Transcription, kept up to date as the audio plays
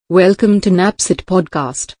Welcome to Napsit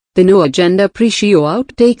Podcast, the No Agenda Pre-Show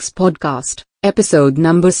Outtakes Podcast, episode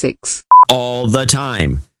number 6. All the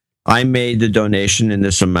time. I made the donation in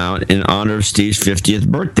this amount in honor of Steve's 50th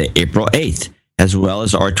birthday, April 8th, as well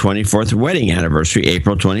as our 24th wedding anniversary,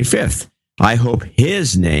 April 25th. I hope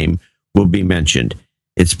his name will be mentioned.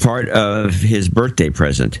 It's part of his birthday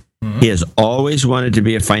present. Mm-hmm. He has always wanted to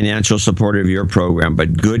be a financial supporter of your program,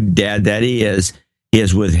 but good dad that he has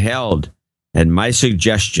withheld, at my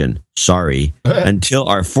suggestion, until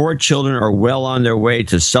our 4 children are well on their way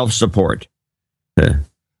to self-support. Do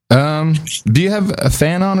you have a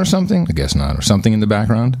fan on or something? I guess not. Or something in the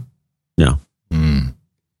background? No.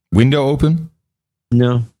 Window open?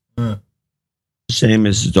 No. Same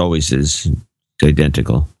as it always is. It's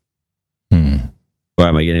identical. Why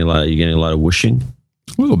am I getting are you getting a lot of whooshing?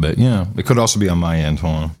 A little bit, yeah. It could also be on my end.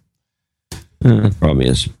 Hold on. Probably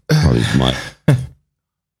is. Probably is my.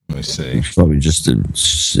 Let me see. It's probably just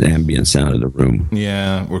the ambient sound of the room.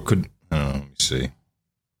 Yeah, or could. Let me see.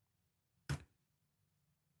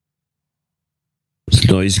 Is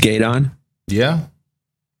the noise gate on? Yeah.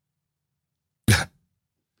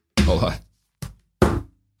 Hold on.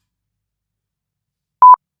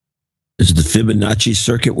 Is the Fibonacci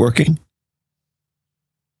circuit working?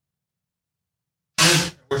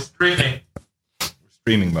 We're streaming. We're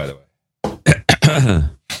streaming, by the way.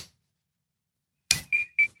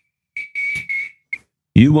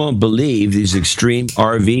 You won't believe these extreme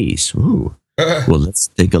RVs. Ooh. Well, let's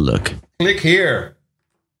take a look. Click here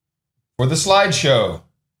for the slideshow.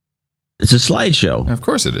 It's a slideshow. Of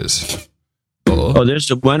course it is. Oh, there's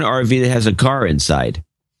the one RV that has a car inside.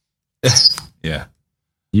 Yeah.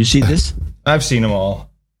 You see this? I've seen them all.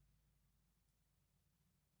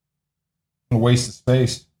 A waste of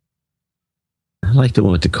space. I like the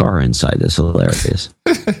one with the car inside. That's hilarious.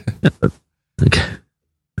 Okay.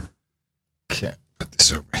 Put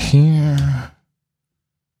this over here.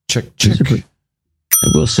 Check. I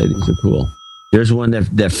will say these are cool. There's one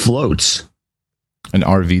that floats. An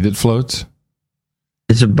RV that floats?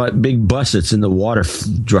 It's a big bus that's in the water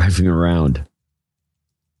driving around.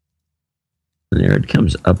 And there it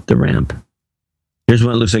comes up the ramp. Here's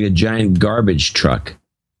one that looks like a giant garbage truck.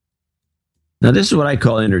 Now, this is what I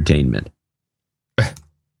call entertainment.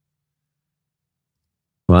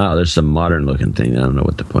 Wow, there's some modern looking thing. I don't know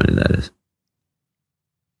what the point of that is.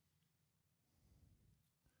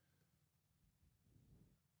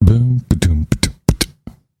 Boom, ba-doom, ba-doom, ba-doom.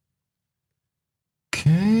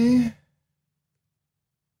 Okay.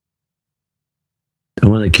 The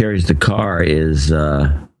one that carries the car is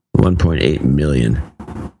 1.8 million.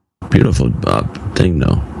 Beautiful thing,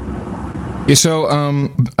 though. Yeah, so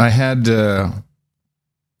I had a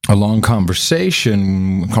long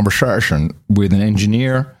conversation with an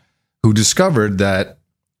engineer who discovered that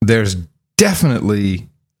there's definitely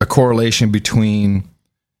a correlation between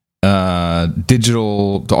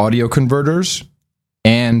digital to audio converters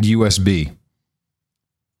and USB.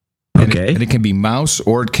 Okay. And it can be mouse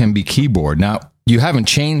or it can be keyboard. Now, you haven't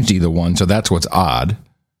changed either one, so that's what's odd.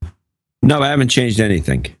 No, I haven't changed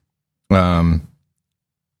anything. But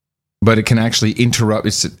it can actually interrupt.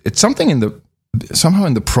 It's something somehow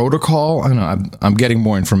in the protocol. I don't know. I'm getting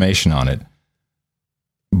more information on it,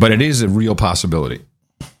 but it is a real possibility.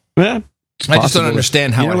 Yeah, I just don't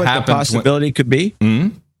understand how it happens. The possibility could be.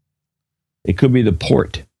 Mm-hmm. It could be the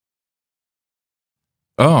port.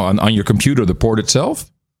 Oh, on your computer, the port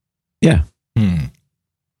itself? Yeah. Do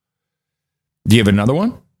you have another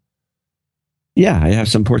one? Yeah, I have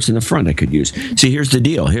some ports in the front I could use. See, here's the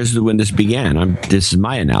deal. Here's when this began. This is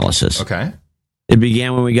my analysis. Okay. It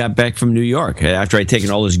began when we got back from New York, after I'd taken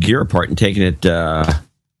all this gear apart and taken it...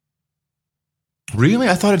 Really?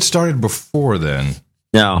 I thought it started before then.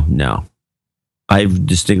 No. I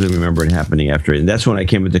distinctly remember it happening after it. And that's when I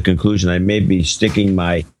came to the conclusion I may be sticking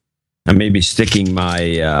my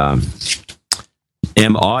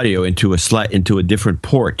M audio into a different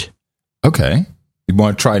port. Okay. You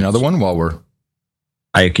want to try another one while we're...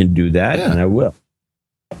 I can do that, and I will.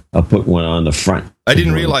 I'll put one on the front. I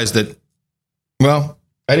didn't realize that... Well,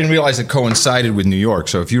 I didn't realize it coincided with New York,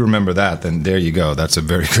 so if you remember that, then there you go. That's a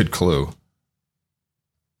very good clue.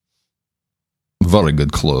 Very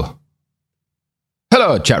good clue.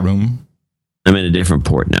 Hello, chat room. I'm in a different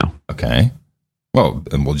port now. Okay. Well,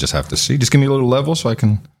 and we'll just have to see. Just give me a little level so I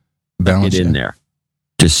can balance it in there.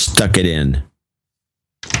 Just stuck it in.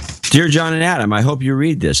 Dear John and Adam, I hope you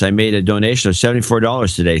read this. I made a donation of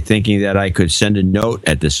 $74 today, thinking that I could send a note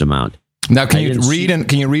at this amount. Now, can you read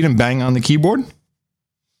and bang on the keyboard?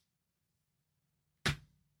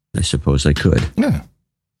 I suppose I could. Yeah.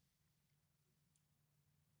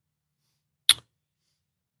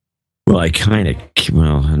 Well, I kind of.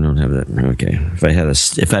 Well, I don't have that. Okay, if I had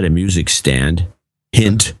a music stand,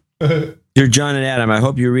 hint. Dear John and Adam, I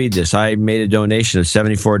hope you read this. I made a donation of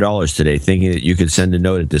 $74 today, thinking that you could send a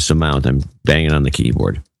note at this amount. I'm banging on the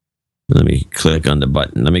keyboard. Let me click on the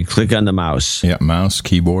button. Let me click on the mouse. Yeah, mouse,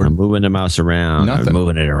 keyboard. I'm moving the mouse around. Nothing. I'm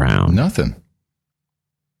moving it around. Nothing.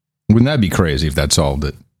 Wouldn't that be crazy if that solved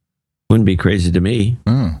it? Wouldn't be crazy to me.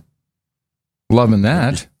 Loving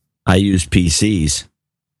that. I use PCs.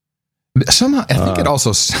 Somehow, I think it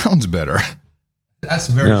also sounds better. That's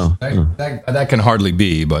very that can hardly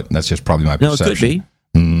be, but that's just probably my perception. No, it could be.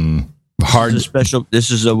 Hard.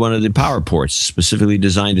 This is one of the power ports specifically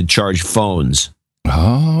designed to charge phones.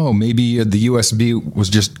 Oh, maybe the USB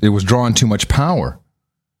was drawing too much power.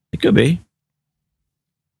 It could be.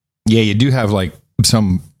 Yeah, you do have like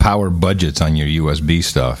some power budgets on your USB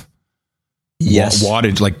stuff. Yes,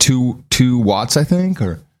 wattage like 2 watts, I think,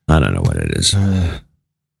 or I don't know what it is.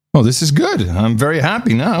 Oh, this is good. I'm very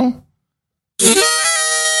happy now.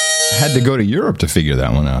 I had to go to Europe to figure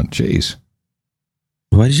that one out. Jeez.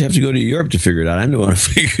 Why did you have to go to Europe to figure it out? I'm the one who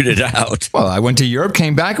figured it out. Well, I went to Europe,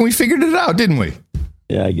 came back, and we figured it out, didn't we?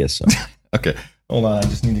 Yeah, I guess so. Okay, hold on. I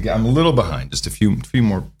just need to I'm a little behind. Just a few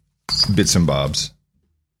more bits and bobs.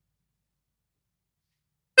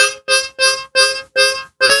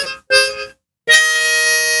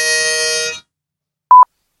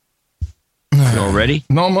 You all ready?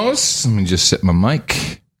 Almost. Let me just set my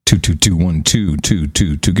mic.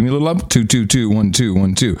 222122222. Give me a little up.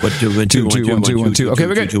 2221212. 2221212. Okay,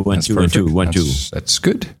 we're good. 2121212. That's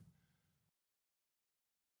good.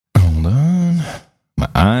 Hold on. My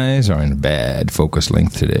eyes are in bad focus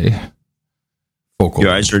length today. Your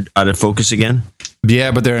eyes are out of focus again?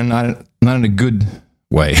 Yeah, but they're not in a good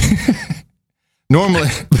way. Normally,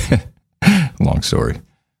 long story.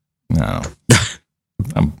 No,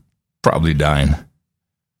 I'm probably dying.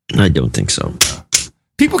 I don't think so.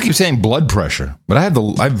 People keep saying blood pressure, but I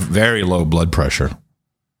have very low blood pressure.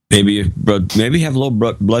 Maybe you have low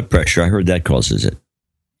blood pressure. I heard that causes it.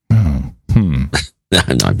 No, I'm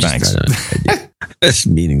just, that's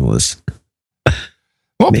meaningless.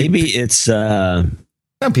 Well, maybe it's.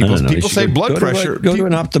 People say blood pressure. Go to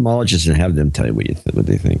an ophthalmologist and have them tell you what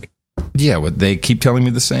they think. Yeah, they keep telling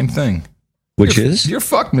me the same thing. Which is? You're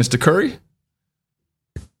fucked, Mr. Curry.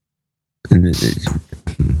 And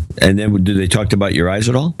then do they talk about your eyes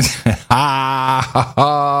at all? In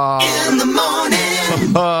the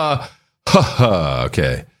morning.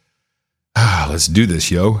 Okay. Let's do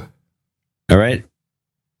this, yo. All right.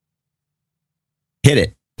 Hit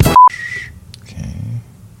it. Okay.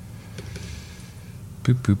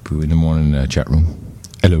 Poo poo poo in the morning chat room.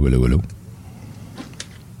 Hello. Hello.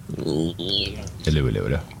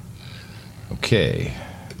 Okay.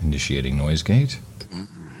 Initiating noise gate.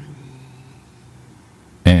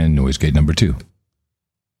 And noise gate number 2.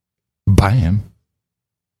 Bam.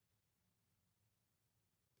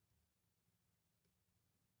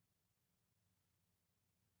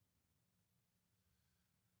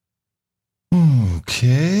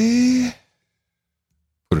 Okay.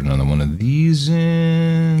 Put another one of these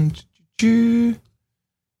in.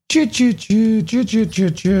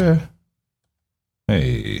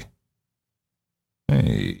 Hey.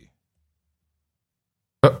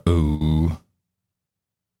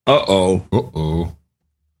 Uh-oh.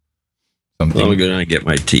 Something. Let me go down and get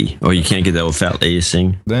my tea. Oh, you can't get that without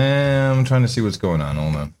lacing? Damn, I'm trying to see what's going on.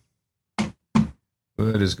 Hold on.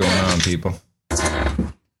 What is going on, people?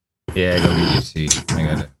 Yeah, go get your tea. I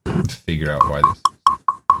gotta figure out why this.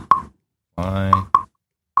 Why?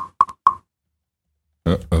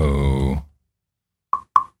 Uh-oh.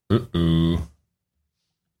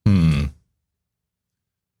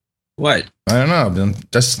 What? I don't know.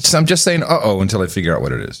 I'm just saying uh-oh until I figure out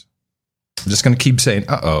what it is. I'm just going to keep saying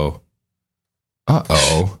uh-oh.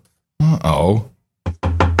 Uh-oh. Uh-oh.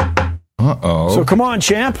 Uh-oh. So come on,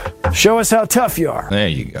 champ. Show us how tough you are. There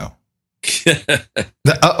you go. The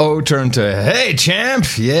uh-oh turned to, hey,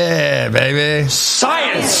 champ. Yeah, baby.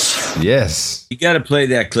 Science! Yes. You got to play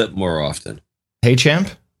that clip more often. Hey, champ?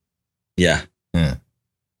 Yeah.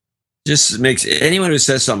 Just makes anyone who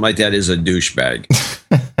says something like that is a douchebag.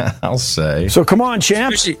 I'll say. So come on,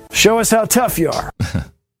 champ. Show us how tough you are.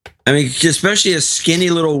 I mean, especially a skinny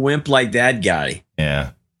little wimp like that guy.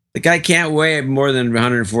 Yeah. The guy can't weigh more than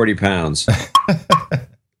 140 pounds.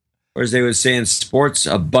 Or as they would say in sports,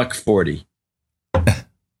 $140.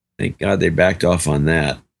 Thank God they backed off on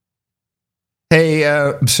that. Hey,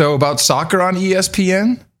 so about soccer on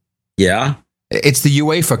ESPN? Yeah? It's the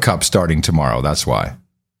UEFA Cup starting tomorrow. That's why.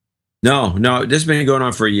 No, this has been going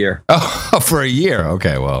on for a year. Oh, for a year.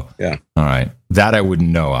 Okay, well. Yeah. All right. That I wouldn't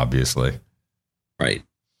know, obviously. Right.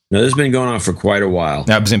 No, this has been going on for quite a while.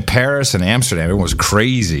 I was in Paris and Amsterdam. Everyone was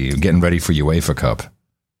crazy getting ready for UEFA Cup.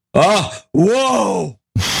 Oh, whoa!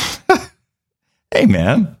 Hey,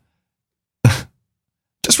 man.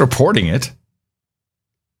 Just reporting it.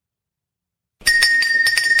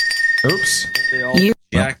 Oops. They all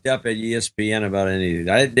jacked up at ESPN about anything.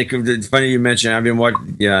 It's funny you mentioned. I've been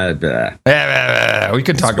watching. Yeah, we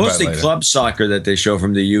can talk about it mostly later. club soccer that they show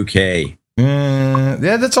from the UK.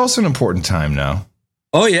 Yeah, that's also an important time now.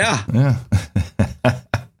 Oh yeah. Yeah.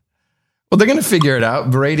 Well, they're going to figure it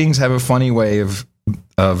out. The ratings have a funny way of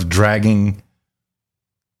dragging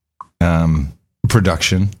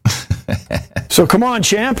production. So come on,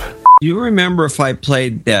 champ. You remember if I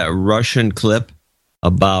played that Russian clip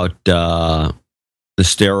about the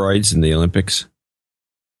steroids in the Olympics?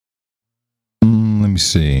 Let me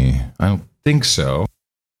see. I don't think so.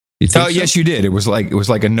 You think so? Yes, you did. It was like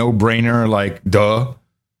a no-brainer. Like, duh.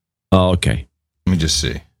 Oh, okay. Let me just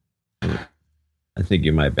see. I think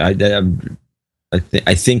you might be.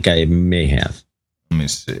 I think I may have. Let me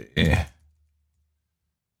see.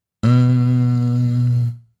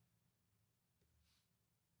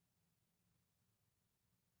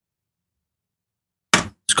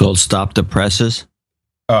 It's called Stop the Presses.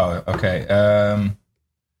 Oh, okay. Let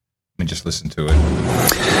me just listen to it.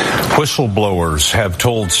 Whistleblowers have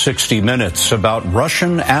told 60 Minutes about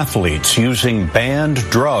Russian athletes using banned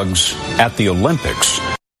drugs at the Olympics.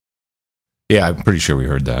 Yeah, I'm pretty sure we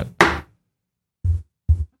heard that. I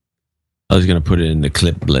was going to put it in the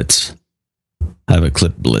clip blitz. Have a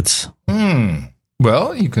clip blitz.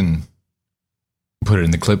 Well, you can put it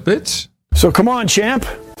in the clip bits. So come on, champ.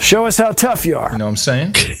 Show us how tough you are. You know what I'm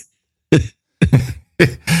saying?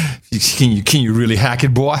 Can you really hack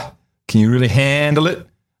it, boy? Can you really handle it?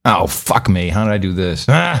 Oh, fuck me. How did I do this?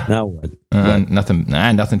 Now what?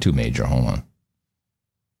 Nothing too major. Hold on.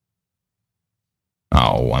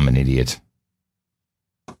 Oh, I'm an idiot.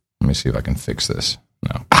 Let me see if I can fix this.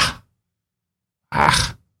 No.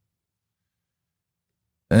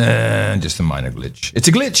 Just a minor glitch. It's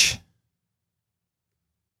a glitch.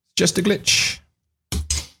 Just a glitch.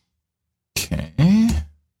 Okay.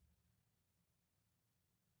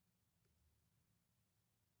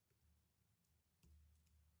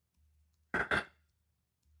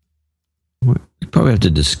 We probably have to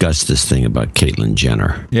discuss this thing about Caitlyn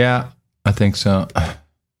Jenner. Yeah, I think so.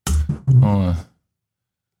 Hold on.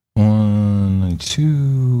 1,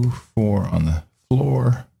 2, 4 on the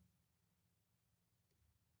floor.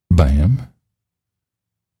 Bam.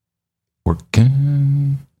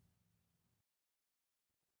 Working.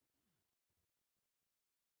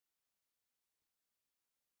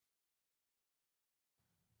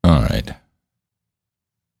 All right.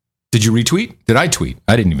 Did you retweet? Did I tweet?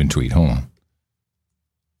 I didn't even tweet. Hold on.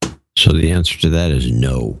 So the answer to that is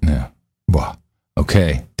no. Yeah. Well,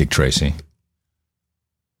 okay, Dick Tracy.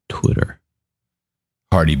 Twitter.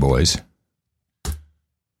 Hardy Boys.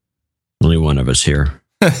 Only one of us here.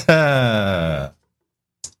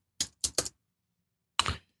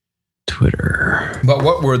 Twitter. But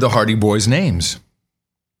what were the Hardy Boys' names?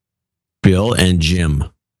 Bill and Jim.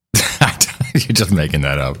 You're just making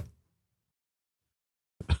that up.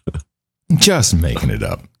 Just making it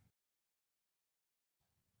up.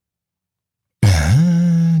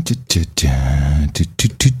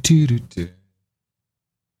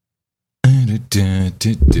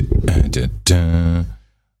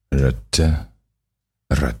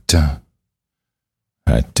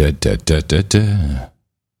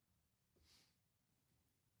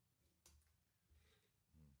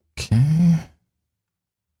 Okay.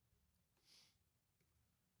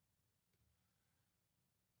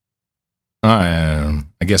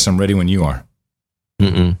 I guess I'm ready when you are.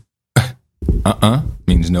 Mm-mm.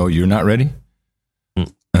 Means no, you're not ready?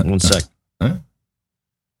 1 sec. Huh?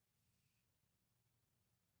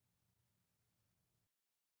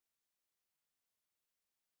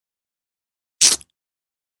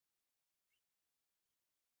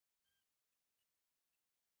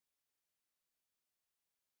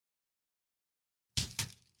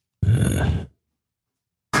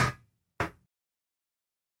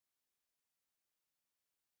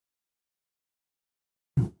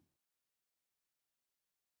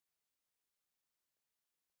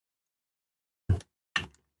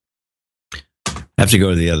 Have to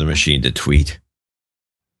go to the other machine to tweet.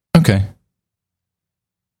 Okay.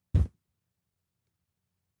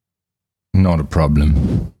 Not a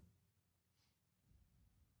problem.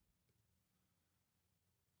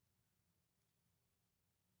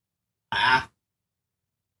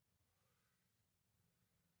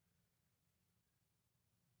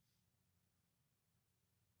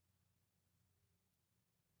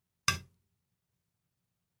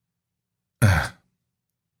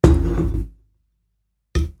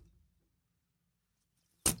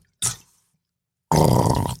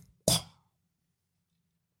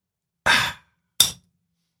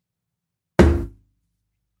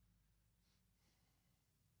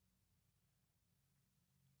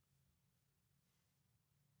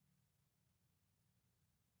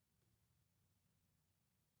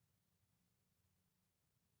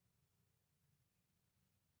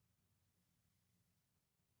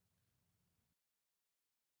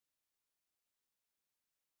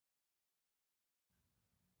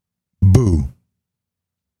 Boo.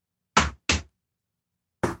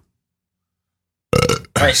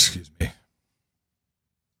 Excuse me.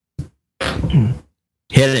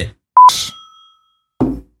 Hit it.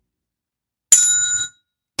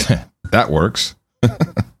 That works.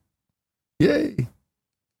 Yay.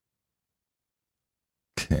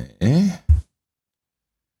 Okay.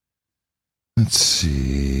 Let's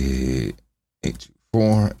see.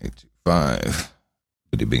 824, 825.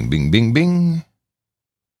 Biddy bing, bing, bing, bing.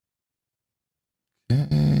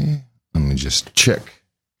 Okay. Let me just check.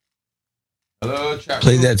 Hello, chat.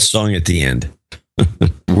 Play that song at the end.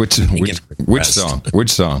 Which song? Which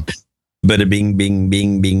song? Bada bing, bing,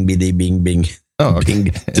 bing, bing, biddy bing, bing. Oh, okay.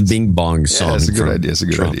 Bing, the Bing Bong song. Yeah, that's a good from idea. It's a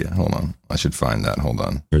good Trump. idea. Hold on. I should find that. Hold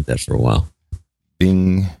on. Heard that for a while.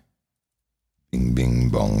 Bing. Bing, bing,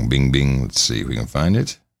 bong, bing, bing. Let's see if we can find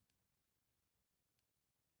it.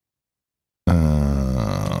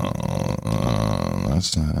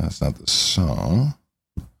 That's not the song.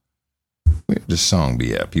 Where would the song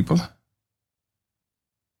be at, people?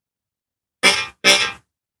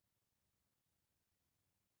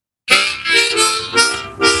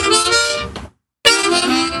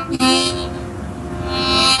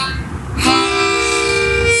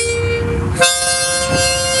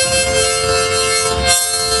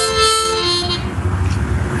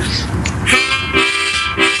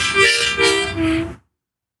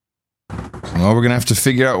 Well, we're going to have to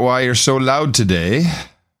figure out why you're so loud today.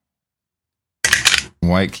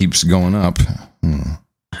 Why it keeps going up. Let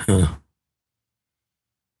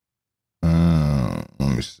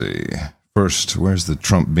me see. First, where's the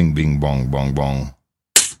Trump bing bing bong bong bong?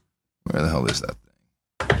 Where the hell is that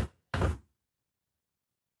thing?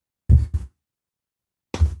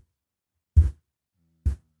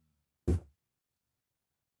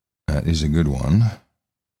 That is a good one.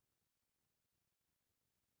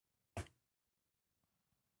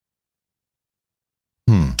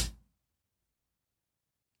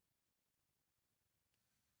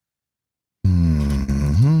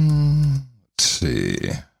 Let's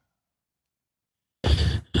see.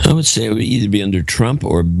 I would say it would either be under Trump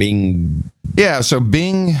or Bing. Yeah, so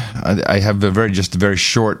Bing, I have a very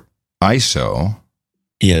short ISO.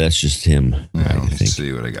 Yeah, that's just him. Yeah, I let me think.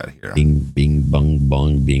 see what I got here. Bing, bing, bong,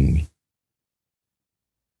 bong, bing.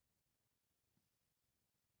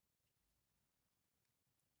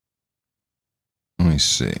 Let me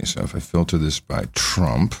see. So if I filter this by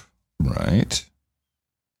Trump, right?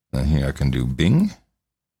 Then here I can do Bing.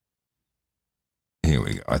 Here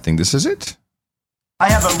we go. I think this is it. I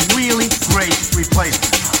have a really great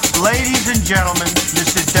replacement. Ladies and gentlemen,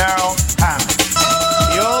 Mr. Darrell Hammond.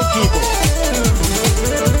 The old people.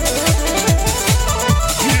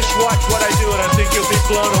 You just watch what I do and I think you'll be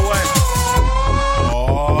blown away.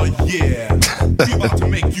 Oh, yeah. We about to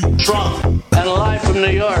make you Trump. And live from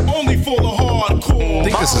New York. only for the hardcore. I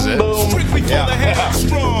think this is it. Strictly for the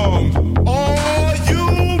headstrong. Are you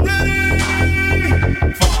ready?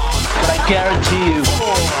 But I guarantee you,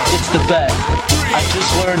 it's the bet. I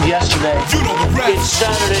just learned yesterday. You know the rest. It's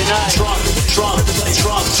Saturday night. Trump.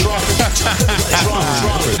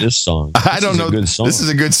 This song. I don't know. Good song. This is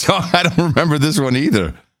a good song. I don't remember this one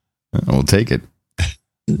either. We'll take it.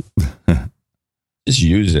 Just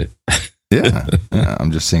use it. Yeah.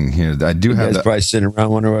 I'm just saying here. I do You have guys that. probably sitting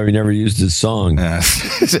around wondering why we never used this song.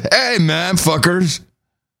 Hey, man, fuckers.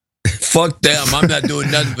 Fuck them. I'm not doing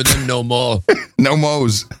nothing for them no more. No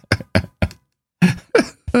mo's.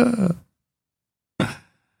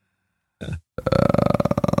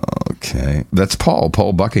 Okay. That's Paul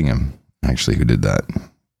Buckingham, actually, who did that.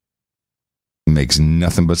 Makes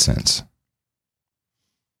nothing but sense.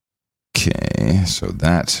 Okay, so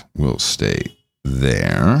that will stay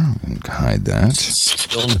there. And hide that.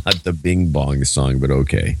 Still not the Bing Bong song, but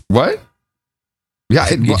okay. What? Yeah,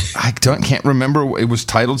 can't remember. It was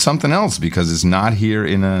titled something else because it's not here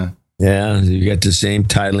in a... Yeah, you got the same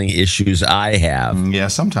titling issues I have. Yeah,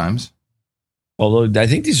 sometimes. Although I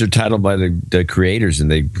think these are titled by the creators,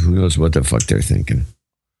 and who knows what the fuck they're thinking.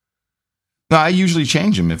 No, I usually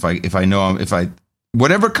change them if I know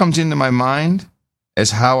whatever comes into my mind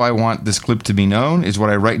as how I want this clip to be known is what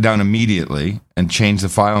I write down immediately and change the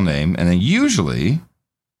file name. And then usually,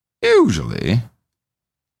 I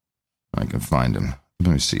can find him.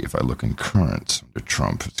 Let me see if I look in currents under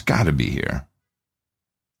Trump. It's got to be here.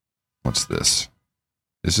 What's this?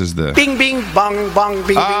 This is the... Bing, bing, bong, bong,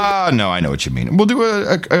 bing, bing. No, I know what you mean. We'll do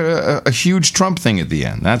a huge Trump thing at the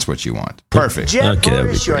end. That's what you want. Perfect. Jeb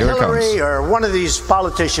Bush or Hillary or one of these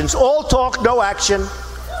politicians, all talk, no action.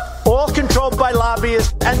 All controlled by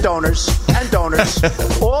lobbyists and donors.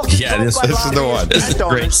 All this is the one. This is a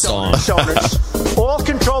great song. Donors. All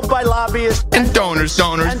controlled by lobbyists and donors.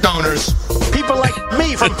 People like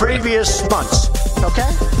me from previous months. Okay?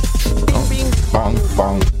 Bing, bing, bong,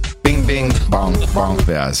 bong. Bing, bing, bong, bong.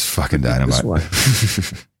 Yeah, it's fucking dynamite.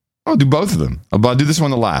 I'll do both of them. I'll do this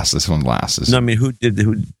one last. No, I mean, who did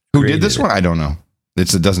this one? I don't know.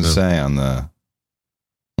 It doesn't say on the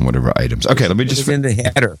whatever items. Okay, let me just... It's in the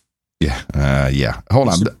header. Yeah. Hold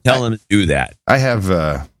on. Tell him to do that. I have...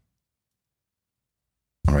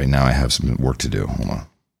 right now I have some work to do. Hold on.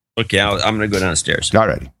 Okay, I'm going to go downstairs. All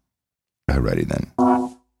righty. Ready then.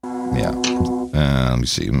 Yeah. Let me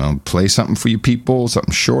see. I'll play something for you people,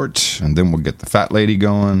 something short, and then we'll get the fat lady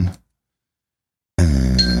going.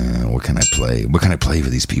 What can I play? What can I play for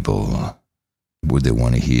these people? What would they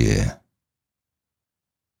want to hear?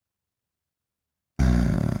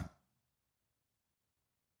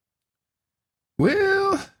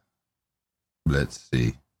 Well, let's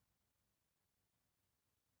see.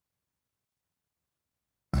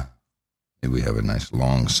 Maybe we have a nice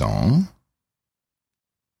long song.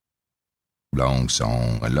 A long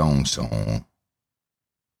song.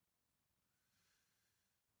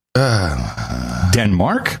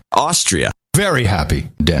 Denmark? Austria. Very happy.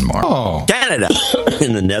 Denmark. Oh. Canada.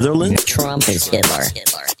 In the Netherlands. Trump is Hitler.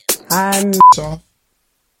 I'm soft.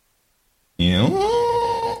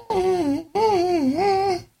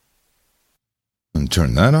 And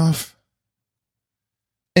turn that off.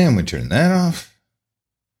 And we turn that off.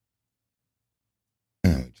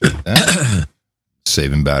 And we turn that.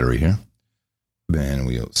 Saving battery here. And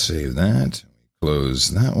we'll save that. Close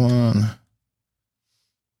that one.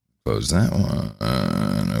 Close that one.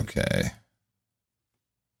 Okay.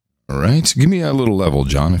 All right. Give me a little level,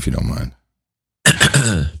 John, if you don't mind.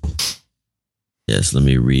 Yes, let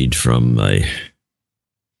me read from my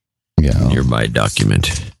nearby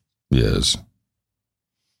document. Yes.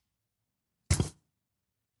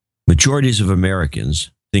 Majorities of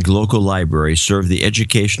Americans think local libraries serve the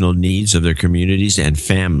educational needs of their communities and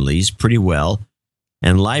families pretty well,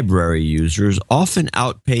 and library users often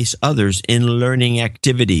outpace others in learning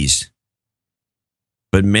activities.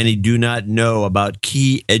 But many do not know about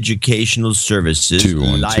key educational services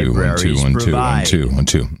libraries provide. One,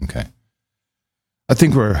 two. Okay. I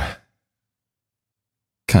think we're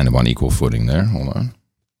kind of on equal footing there. Hold on.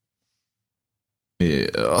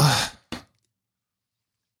 Yeah.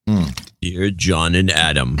 Dear John and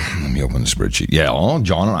Adam. Let me open the spreadsheet. Yeah,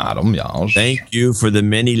 John and Adam. Yeah. Thank you for the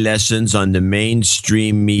many lessons on the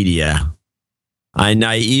mainstream media. I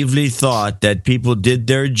naively thought that people did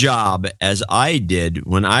their job as I did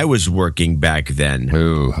when I was working back then.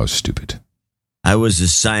 Oh, how stupid. I was a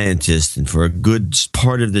scientist, and for a good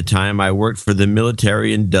part of the time, I worked for the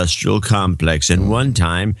military-industrial complex. And one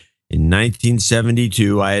time, in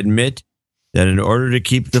 1972, I admit that in order to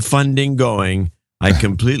keep the funding going, I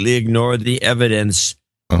completely ignored the evidence.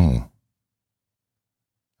 Oh.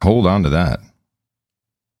 Hold on to that.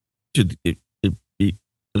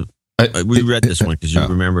 We read this one because you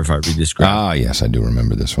remember if I read this correctly. Ah, yes, I do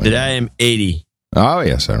remember this one. That I am 80. Oh,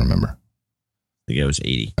 yes, I remember. I think I was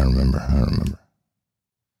 80. I remember.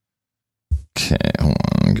 Okay, hold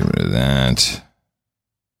on. Get rid of that.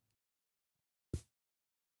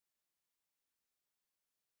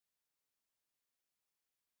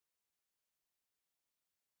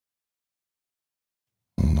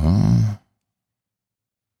 Hold on.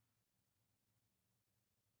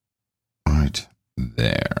 Right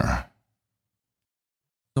there.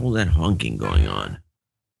 All that honking going on.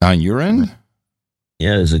 On your end?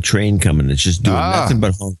 Yeah, there's a train coming. It's just doing nothing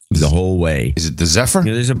but honking the whole way. Is it the Zephyr? You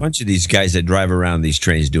know, there's a bunch of these guys that drive around these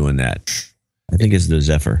trains doing that. I think it's the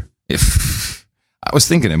Zephyr. I was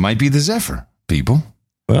thinking it might be the Zephyr, people.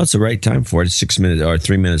 Well, it's the right time for it. It's 6 minutes or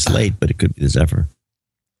 3 minutes late, but it could be the Zephyr.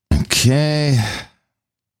 Okay.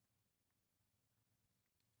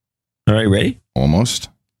 All right, ready? Almost.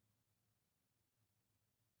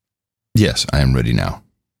 Yes, I am ready now.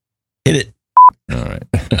 Hit it. All right.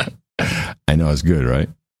 I know it's good, right?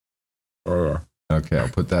 Okay, I'll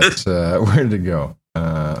put that. Where did it go?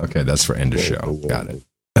 Okay, that's for end of show. Got it.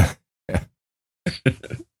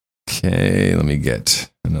 Okay, let me get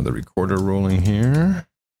another recorder rolling here.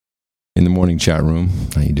 In the morning chat room.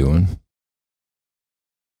 How you doing?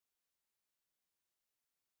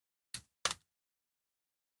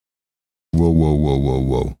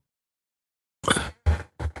 Whoa.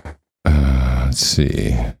 Let's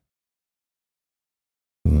see.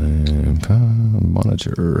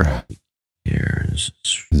 Monitor. Here's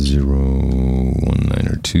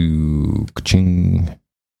 01902. Ka-ching.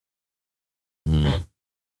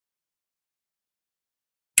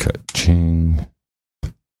 Ka-ching.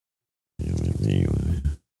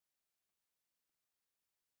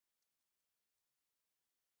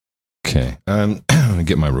 Okay. I'm gonna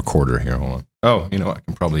get my recorder here. Hold on. Oh, you know what? I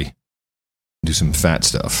can probably do some fat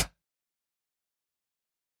stuff.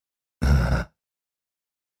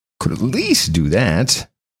 Could at least do that.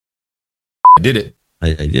 I did it.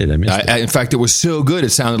 I did. I missed it. In fact, it was so good,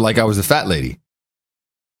 it sounded like I was the fat lady.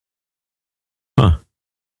 Huh.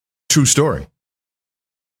 True story.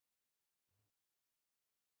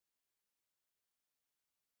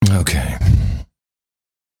 Okay.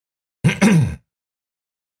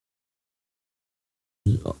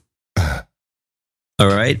 All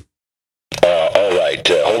right. All right.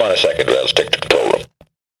 Hold on a second. Let's take the control room.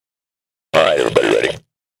 All right, everybody ready?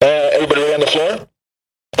 Everybody ready on the floor?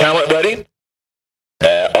 Talent ready?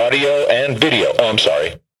 Audio and video. Oh, I'm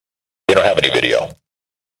sorry. We don't have any video.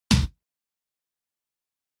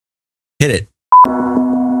 Hit it.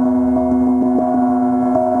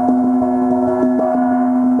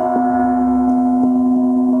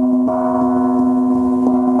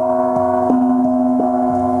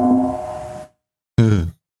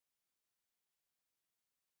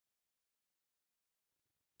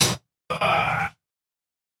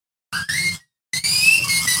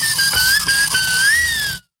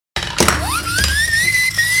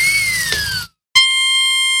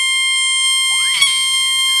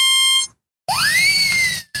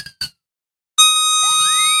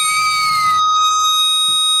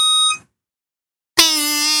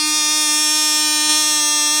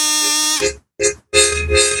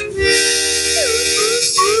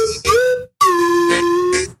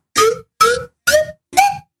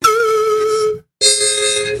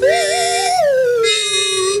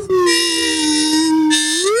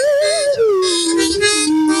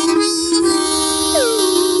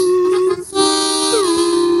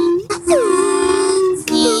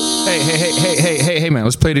 Hey, man,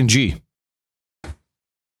 let's play it in G.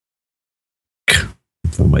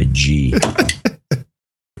 For my G. I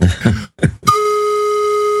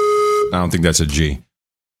don't think that's a G.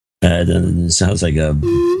 It sounds like a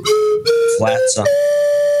flat song.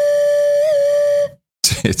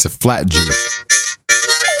 It's a flat G.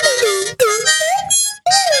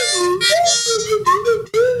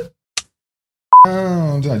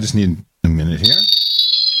 Oh, I just need a minute here.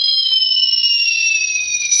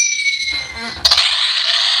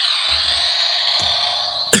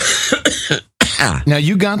 Now,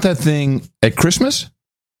 you got that thing at Christmas?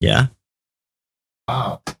 Yeah.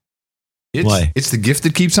 Wow. Why? It's the gift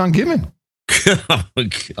that keeps on giving. Oh,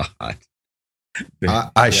 God.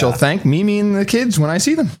 I shall thank Mimi and the kids when I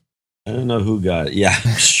see them. I don't know who got it. Yeah,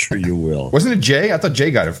 I'm sure you will. Wasn't it Jay? I thought Jay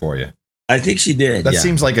got it for you. I think she did. That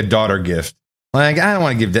seems like a daughter gift. Like, I don't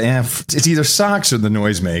want to give it's either socks or the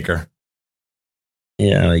noisemaker.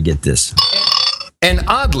 Yeah, I get this. And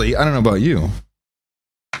oddly, I don't know about you,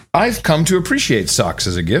 I've come to appreciate socks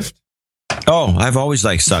as a gift. Oh, I've always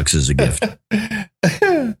liked socks as a gift. I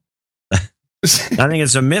think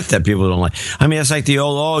it's a myth that people don't like. I mean, it's like the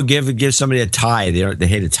old, give somebody a tie. They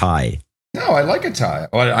hate a tie. No, I like a tie.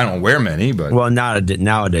 Well, I don't wear many, but... Well,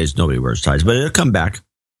 nowadays, nobody wears ties, but it'll come back.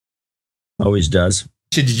 Always does.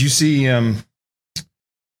 Did you see,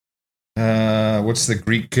 what's the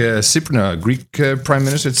Greek, Greek Prime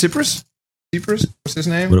Minister? Tsipras? What's his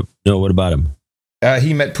name? What about him?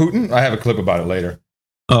 He met Putin. I have a clip about it later.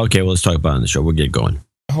 Oh, okay, well, let's talk about it on the show. We'll get going.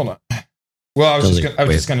 Hold on. Well, I was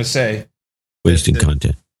just going to say... Wasting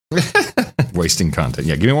content. Wasting content.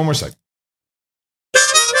 Yeah, give me one more second.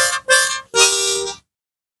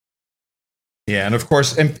 Yeah, and of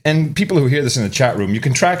course, and people who hear this in the chat room, you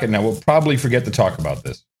can track it now. We'll probably forget to talk about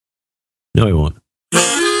this. No, we won't.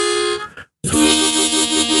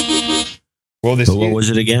 Well, what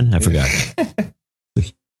was it again? I forgot.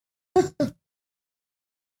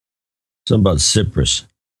 Something about Cyprus.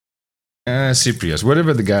 Cyprus,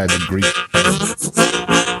 whatever the guy, the Greek.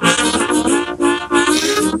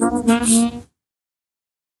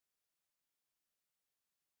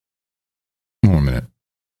 One more minute.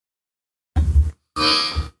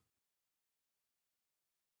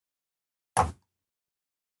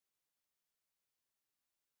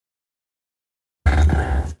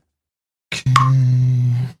 Okay.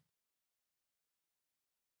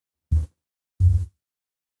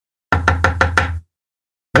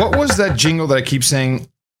 What was that jingle that I keep saying?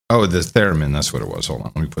 Oh, the theremin. That's what it was. Hold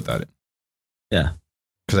on. Let me put that in. Yeah.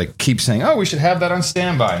 Because I keep saying, oh, we should have that on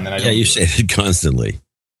standby. And then I don't. Yeah, you say it constantly.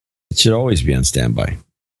 It should always be on standby.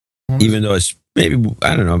 Even though it's maybe,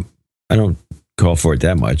 I don't know. I don't call for it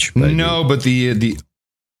that much. But no, but the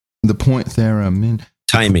point theremin.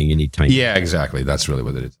 Timing. You need timing. Yeah, exactly. That's really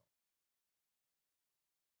what it is.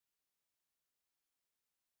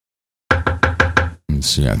 Let's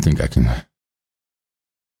see. I think I can.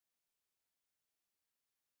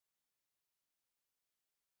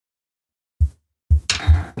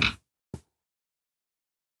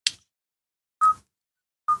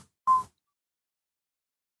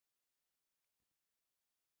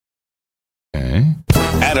 Okay.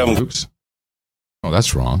 Adam. Oops. Oh,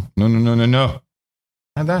 that's wrong. No.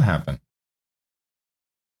 How'd that happen?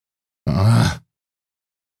 What?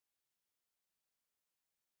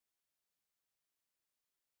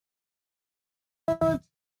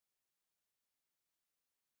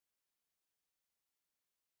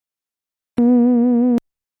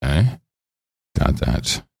 Okay. Got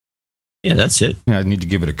that. Yeah, that's it. Yeah, I need to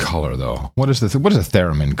give it a color, though. What is a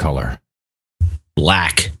theremin color?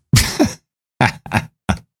 Black.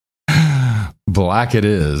 Black it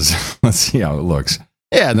is. Let's see how it looks.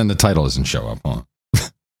 Yeah, and then the title doesn't show up. Huh?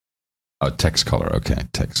 Oh, text color. Okay,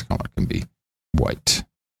 text color can be white.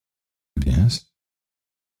 Yes.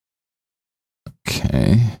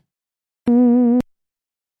 Okay.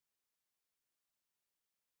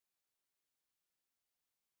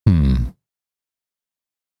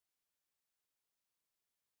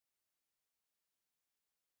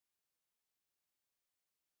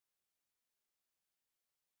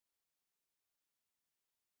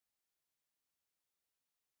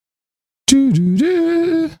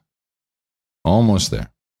 Almost there.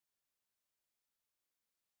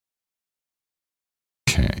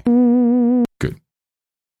 Okay. Good.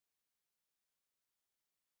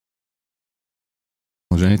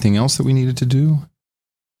 Was there anything else that we needed to do?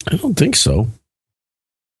 I don't think so.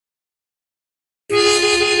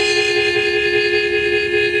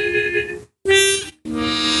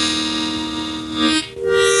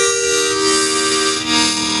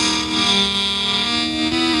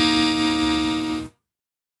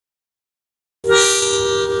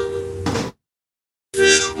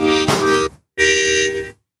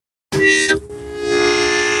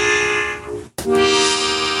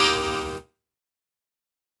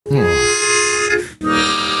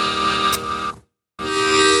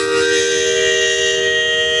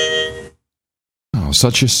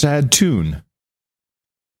 Such a sad tune.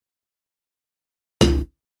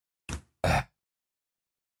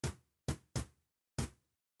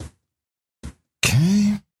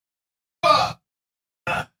 Okay.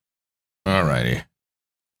 All righty.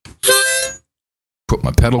 Put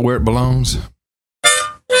my pedal where it belongs.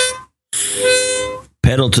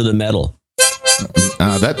 Pedal to the metal.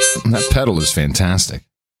 That pedal is fantastic.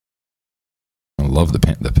 I love the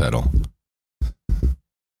pedal.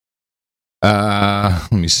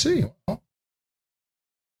 Let me see.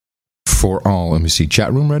 For all, let me see.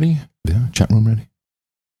 Chat room ready? Yeah, chat room ready.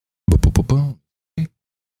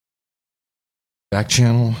 Back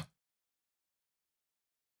channel.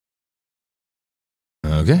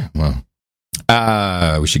 Okay, well,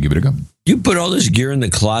 we should give it a go. You put all this gear in the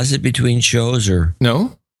closet between shows, or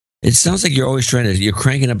no? It sounds like you're always you're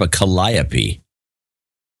cranking up a calliope.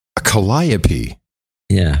 A calliope?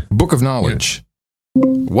 Yeah. Book of knowledge. Yeah.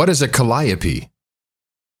 What is a calliope?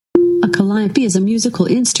 A calliope is a musical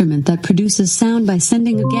instrument that produces sound by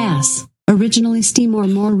sending a gas, originally steam or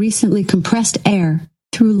more recently compressed air,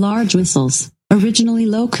 through large whistles, originally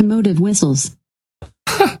locomotive whistles.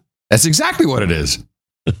 That's exactly what it is.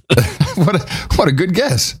 What a good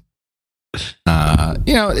guess.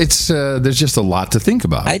 It's there's just a lot to think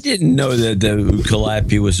about. I didn't know that the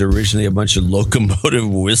calliope was originally a bunch of locomotive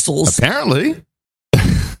whistles. Apparently.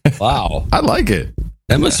 Wow. I like it.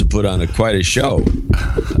 That must have put on quite a show.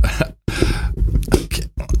 Okay.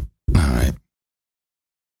 All right.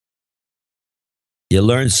 You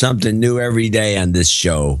learn something new every day on this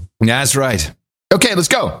show. That's right. Okay, let's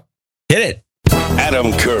go. Hit it.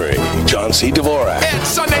 Adam Curry, John C. Dvorak. It's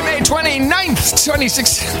Sunday, May 29th,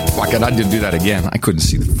 26. Fuck it, I did do that again. I couldn't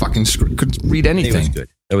see the fucking screen. Couldn't read anything. It was good.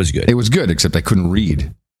 That was good. It was good, except I couldn't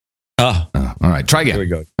read. Oh. All right, try again. Here we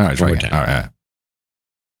go. All right, try again. All right.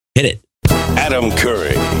 Hit it. Adam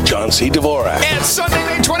Curry, John C. Dvorak. It's Sunday,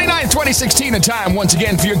 May 29th, 2016. A time once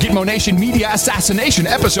again for your Gitmo Nation Media Assassination,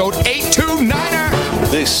 episode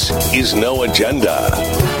 829er. This is No Agenda.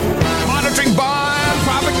 Monitoring bond,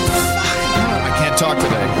 profit. I can't talk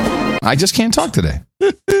today. I just can't talk today.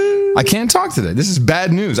 I can't talk today. This is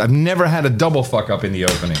bad news. I've never had a double fuck up in the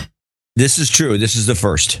opening. This is true. This is the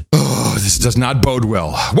first. Oh, this does not bode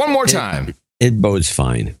well. One more time. It bodes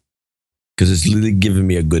fine. Because it's literally giving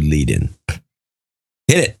me a good lead in. Hit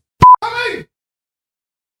it.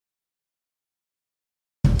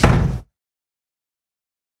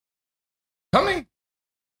 Coming.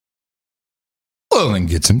 Well, then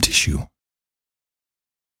get some tissue.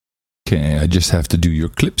 Okay, I just have to do your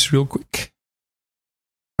clips real quick.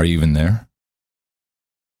 Are you even there?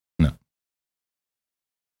 No.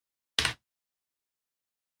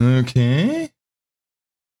 Okay.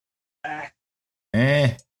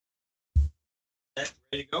 Ready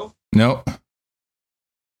to go? No.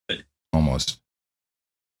 Almost.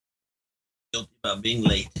 Guilty about being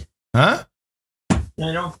late. Huh? I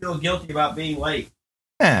don't feel guilty about being late.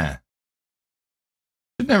 Yeah.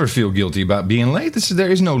 Should never feel guilty about being late. There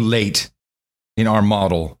is no late in our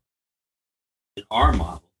model. In our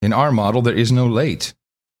model? In our model, there is no late.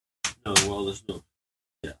 No, well, there's no.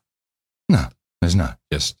 Yeah. No, there's not.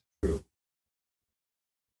 Just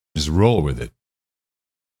roll with it.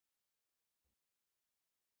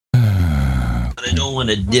 But I don't want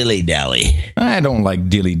to dilly-dally. I don't like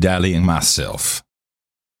dilly-dallying myself.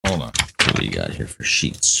 Hold on. What do you got here for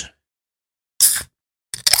sheets?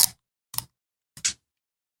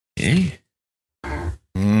 Okay. Got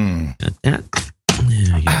that.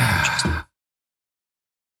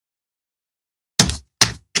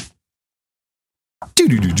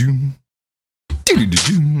 Do-do-do-do.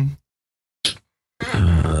 Do-do-do-do.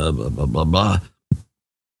 Blah, blah, blah, blah.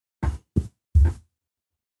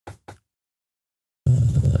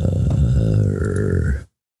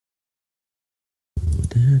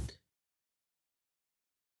 That.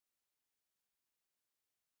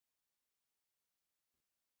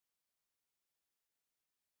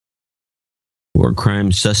 War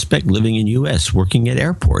crime suspect living in U.S. working at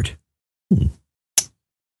airport.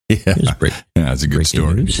 Yeah, that's a good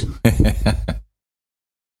story.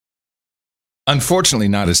 Unfortunately,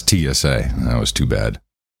 not as TSA. That was too bad.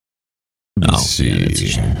 Let's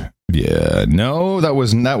see. Yeah, no, that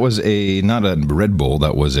was not a Red Bull.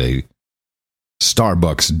 That was a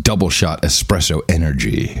Starbucks double shot espresso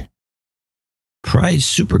energy. Prize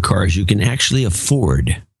supercars you can actually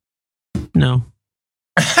afford. No.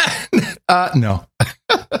 No.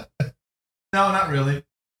 No, not really.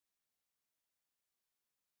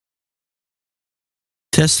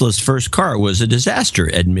 Tesla's first car was a disaster,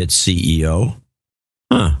 admits CEO.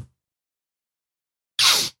 Huh.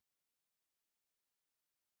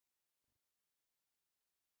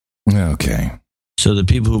 Okay. So the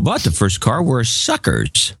people who bought the first car were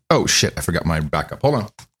suckers. Oh, shit. I forgot my backup. Hold on.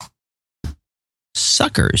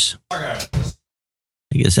 Suckers. I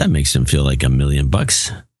guess that makes them feel like $1 million.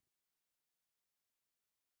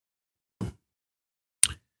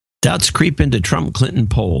 Doubts creep into Trump-Clinton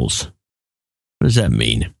polls. What does that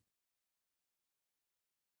mean?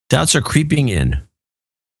 Doubts are creeping in.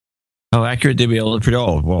 How accurate they be able to predict?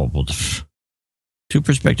 Oh, well, two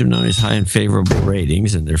prospective nominees high in favorable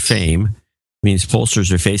ratings, and their fame means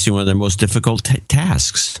pollsters are facing one of their most difficult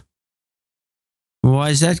tasks. Why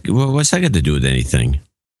is that? What's that got to do with anything?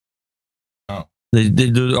 Oh, they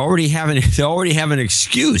already have an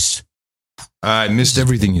excuse. I missed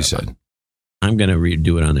everything you said. I'm going to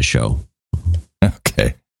redo it on the show.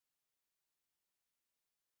 Okay.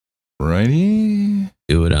 Ready?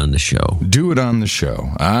 Do it on the show. Do it on the show.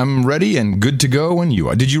 I'm ready and good to go when you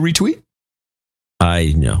are. Did you retweet?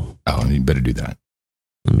 I know. Oh, you better do that.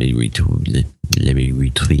 Let me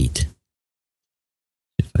retweet.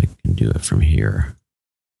 If I can do it from here.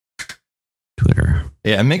 Twitter.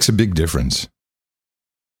 Yeah, it makes a big difference.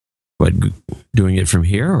 What, doing it from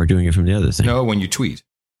here or doing it from the other thing? No, when you tweet.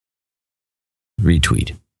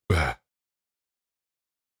 Retweet.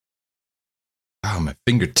 Oh, my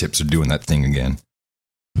fingertips are doing that thing again.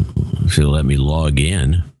 If you'll let me log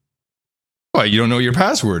in. Why, you don't know your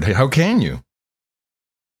password. How can you?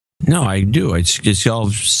 No, I do. It's all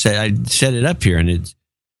set. I set it up here, and it's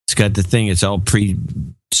got the thing. It's all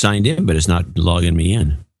pre-signed in, but it's not logging me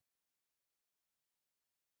in.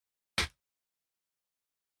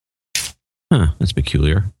 Huh, that's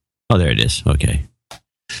peculiar. Oh, there it is. Okay.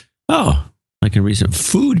 Oh, like in recent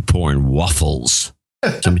food porn, waffles.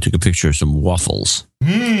 Somebody took a picture of some waffles.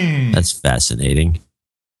 That's fascinating.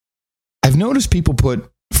 I've noticed people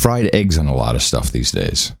put fried eggs on a lot of stuff these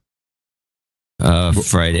days.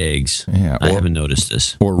 Fried eggs. Yeah, I haven't noticed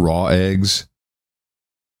this. Or raw eggs.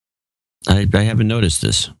 I haven't noticed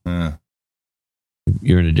this.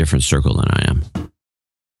 You're in a different circle than I am.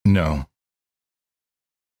 No.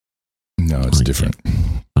 No, it's different.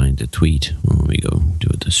 Find the tweet. Well, let me go do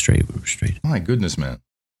it straight. My goodness, man.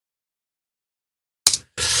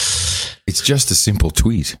 It's just a simple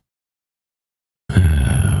tweet.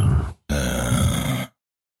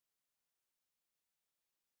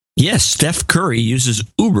 Yes, Steph Curry uses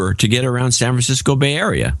Uber to get around San Francisco Bay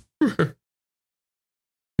Area. There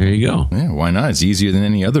you go. Yeah, why not? It's easier than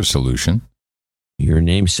any other solution. Your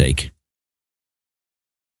namesake.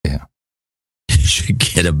 Yeah. You should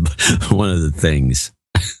get one of the things.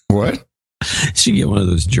 What? You should get one of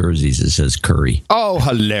those jerseys that says Curry. Oh,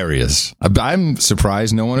 hilarious. I'm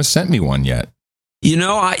surprised no one has sent me one yet. You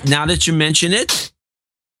know, now that you mention it,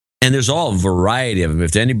 and there's all a variety of them.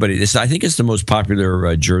 If anybody, I think it's the most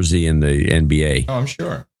popular jersey in the NBA. Oh, I'm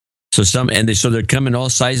sure. So they come in all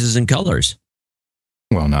sizes and colors.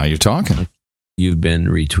 Well, now you're talking. You've been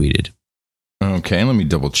retweeted. Okay, let me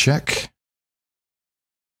double check.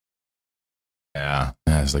 Yeah,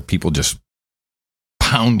 it's like people just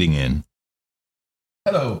pounding in.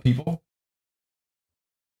 Hello, people.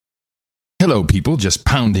 Hello, people, just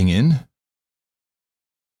pounding in.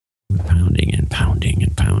 Pounding and pounding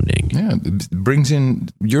and pounding. Yeah, it brings in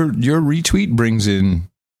your retweet brings in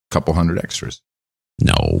a couple hundred extras.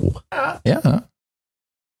 No. Yeah.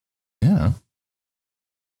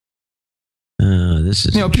 This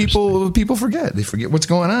is people forget. They forget what's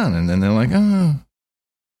going on, and then they're like, oh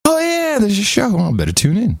yeah, there's a show. Well, better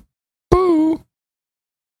tune in. Boo.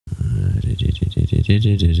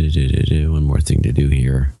 One more thing to do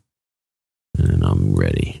here, and I'm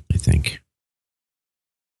ready, I think.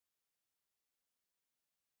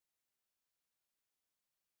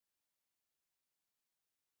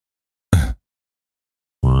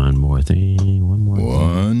 One more thing.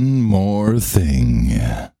 One more thing.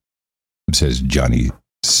 It says Johnny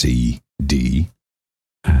C.D.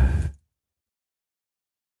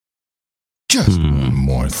 Just one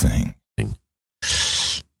more thing.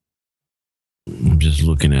 I'm just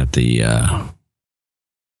looking at the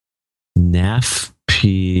Naf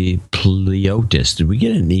Pliotis. Did we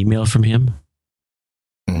get an email from him?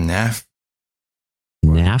 Naf?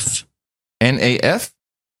 Naf? N-A-F?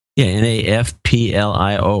 Yeah,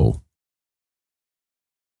 Nafplio.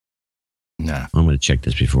 Naf. I'm going to check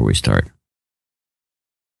this before we start.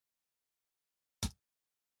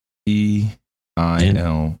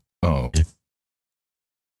 E-I-L-O.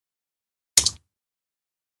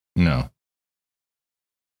 No.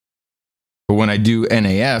 But when I do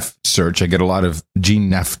NAF search, I get a lot of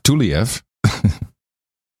Gene Naftuliev.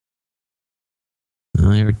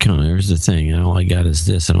 Here it comes. Here's the thing. All I got is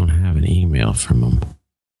this. I don't have an email from him.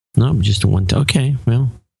 No, just a one. Okay,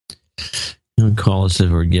 well, he'll call us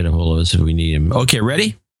or get a hold of us if we need him. Okay,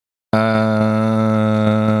 ready?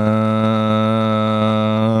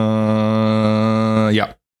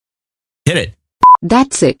 Yeah. Hit it.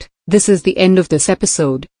 That's it. This is the end of this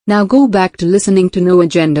episode. Now go back to listening to No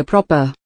Agenda Proper.